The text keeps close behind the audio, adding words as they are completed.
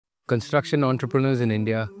Construction entrepreneurs in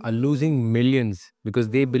India are losing millions because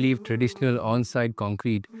they believe traditional on-site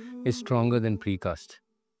concrete is stronger than precast.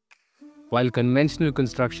 While conventional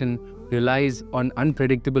construction relies on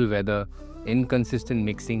unpredictable weather, inconsistent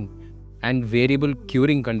mixing, and variable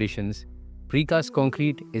curing conditions, precast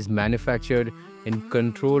concrete is manufactured in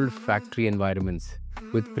controlled factory environments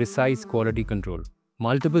with precise quality control.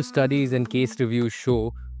 Multiple studies and case reviews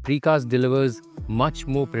show precast delivers much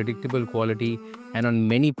more predictable quality and on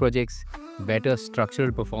many projects better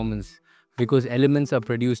structural performance because elements are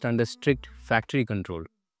produced under strict factory control.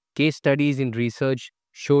 Case studies in research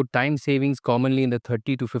show time savings commonly in the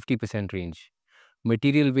 30 to 50% range.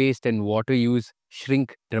 Material waste and water use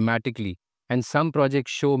shrink dramatically, and some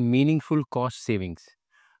projects show meaningful cost savings,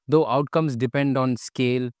 though outcomes depend on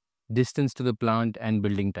scale, distance to the plant, and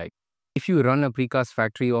building type. If you run a precast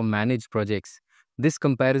factory or manage projects, this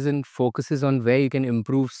comparison focuses on where you can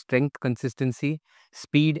improve strength consistency,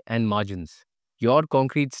 speed, and margins. Your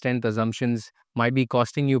concrete strength assumptions might be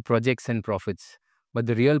costing you projects and profits, but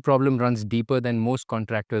the real problem runs deeper than most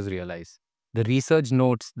contractors realize. The research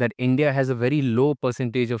notes that India has a very low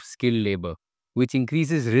percentage of skilled labor, which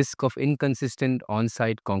increases risk of inconsistent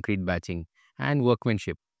on-site concrete batching and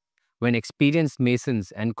workmanship. When experienced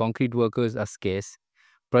masons and concrete workers are scarce,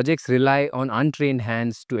 projects rely on untrained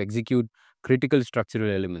hands to execute critical structural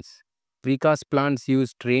elements. Precast plants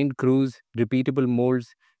use trained crews, repeatable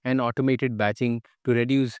molds, and automated batching to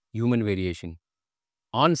reduce human variation.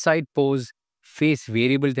 On-site pours face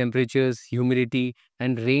variable temperatures, humidity,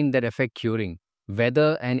 and rain that affect curing.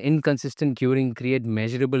 Weather and inconsistent curing create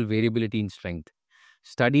measurable variability in strength.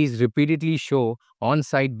 Studies repeatedly show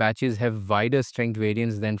on-site batches have wider strength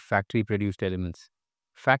variance than factory-produced elements.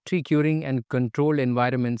 Factory curing and controlled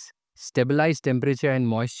environments stabilize temperature and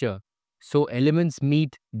moisture, so elements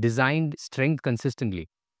meet designed strength consistently.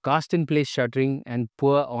 Cast-in-place shuttering and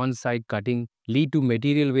poor on-site cutting lead to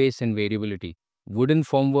material waste and variability. Wooden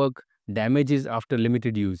formwork damages after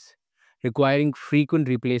limited use, requiring frequent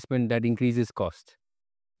replacement that increases cost.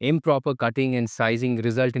 Improper cutting and sizing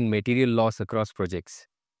result in material loss across projects.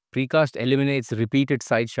 Precast eliminates repeated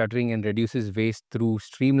site shuttering and reduces waste through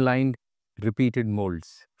streamlined, repeated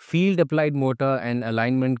molds. Field-applied mortar and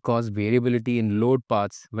alignment cause variability in load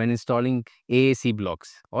paths when installing AAC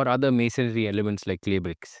blocks or other masonry elements like clay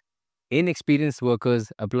bricks. Inexperienced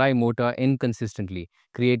workers apply mortar inconsistently,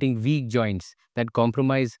 creating weak joints that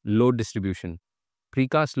compromise load distribution.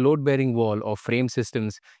 Precast load-bearing wall or frame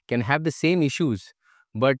systems can have the same issues,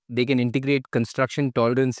 but they can integrate construction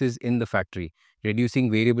tolerances in the factory,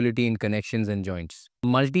 reducing variability in connections and joints.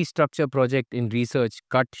 Multi-structure project in research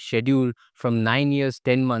cut schedule from 9 years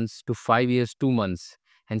 10 months to 5 years 2 months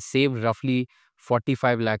and saved roughly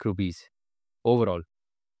 45 lakh rupees overall,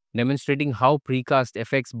 demonstrating how precast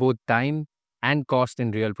affects both time and cost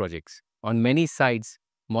in real projects. On many sites,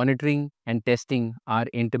 monitoring and testing are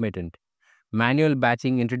intermittent. Manual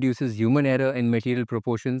batching introduces human error in material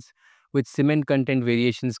proportions, with cement content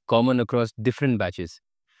variations common across different batches.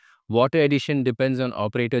 Water addition depends on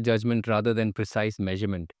operator judgment rather than precise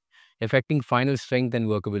measurement, affecting final strength and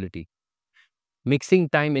workability. Mixing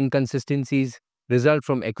time inconsistencies result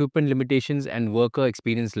from equipment limitations and worker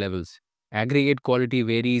experience levels. Aggregate quality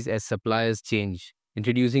varies as suppliers change,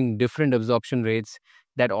 introducing different absorption rates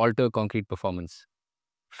that alter concrete performance.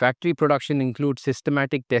 Factory production includes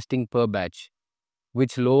systematic testing per batch,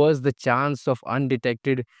 which lowers the chance of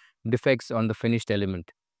undetected defects on the finished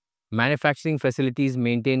element. Manufacturing facilities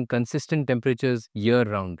maintain consistent temperatures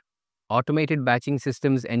year-round. Automated batching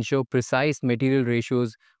systems ensure precise material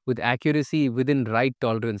ratios with accuracy within right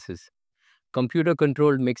tolerances.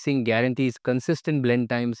 Computer-controlled mixing guarantees consistent blend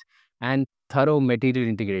times and thorough material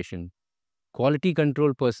integration. Quality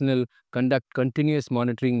control personnel conduct continuous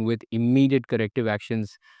monitoring with immediate corrective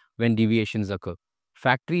actions when deviations occur.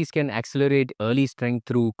 Factories can accelerate early strength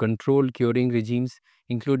through controlled curing regimes,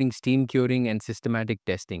 including steam curing and systematic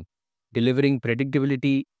testing, delivering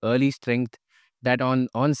predictability, early strength that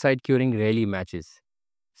on-site curing rarely matches.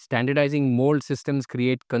 Standardizing mold systems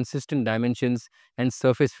create consistent dimensions and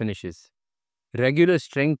surface finishes. Regular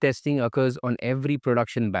strength testing occurs on every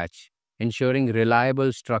production batch, ensuring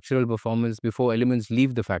reliable structural performance before elements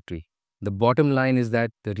leave the factory. The bottom line is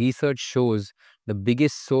that the research shows the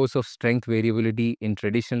biggest source of strength variability in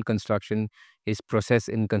traditional construction is process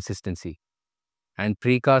inconsistency, and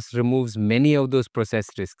precast removes many of those process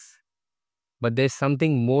risks. But there's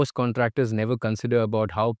something most contractors never consider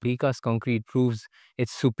about how precast concrete proves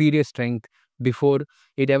its superior strength before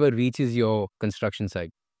it ever reaches your construction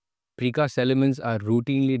site. Precast elements are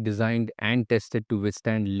routinely designed and tested to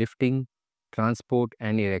withstand lifting, transport,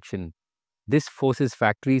 and erection. This forces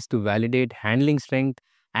factories to validate handling strength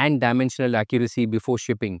and dimensional accuracy before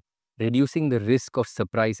shipping, reducing the risk of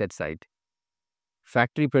surprise at site.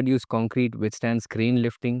 Factory-produced concrete withstands crane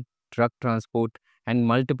lifting, truck transport, and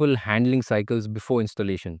multiple handling cycles before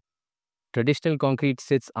installation. Traditional concrete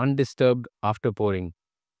sits undisturbed after pouring,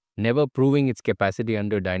 never proving its capacity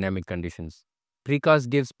under dynamic conditions. Precast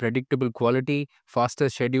gives predictable quality, faster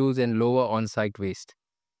schedules, and lower on-site waste.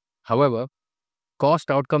 However, cost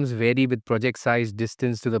outcomes vary with project size,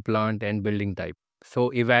 distance to the plant, and building type.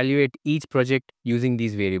 So, evaluate each project using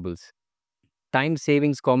these variables. Time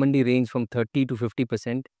savings commonly range from 30 to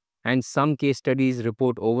 50%, and some case studies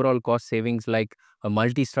report overall cost savings like a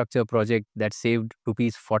multi-structure project that saved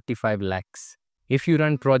rupees 45 lakhs. If you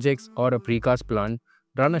run projects or a precast plant,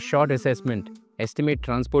 run a short assessment, estimate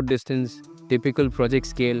transport distance, typical project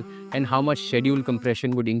scale, and how much schedule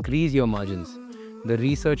compression would increase your margins. The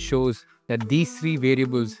research shows that these three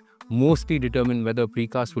variables mostly determine whether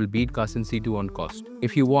precast will beat cast in situ on cost.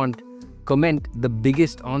 If you want, comment the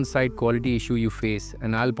biggest on-site quality issue you face,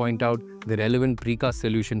 and I'll point out the relevant precast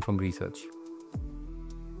solution from research.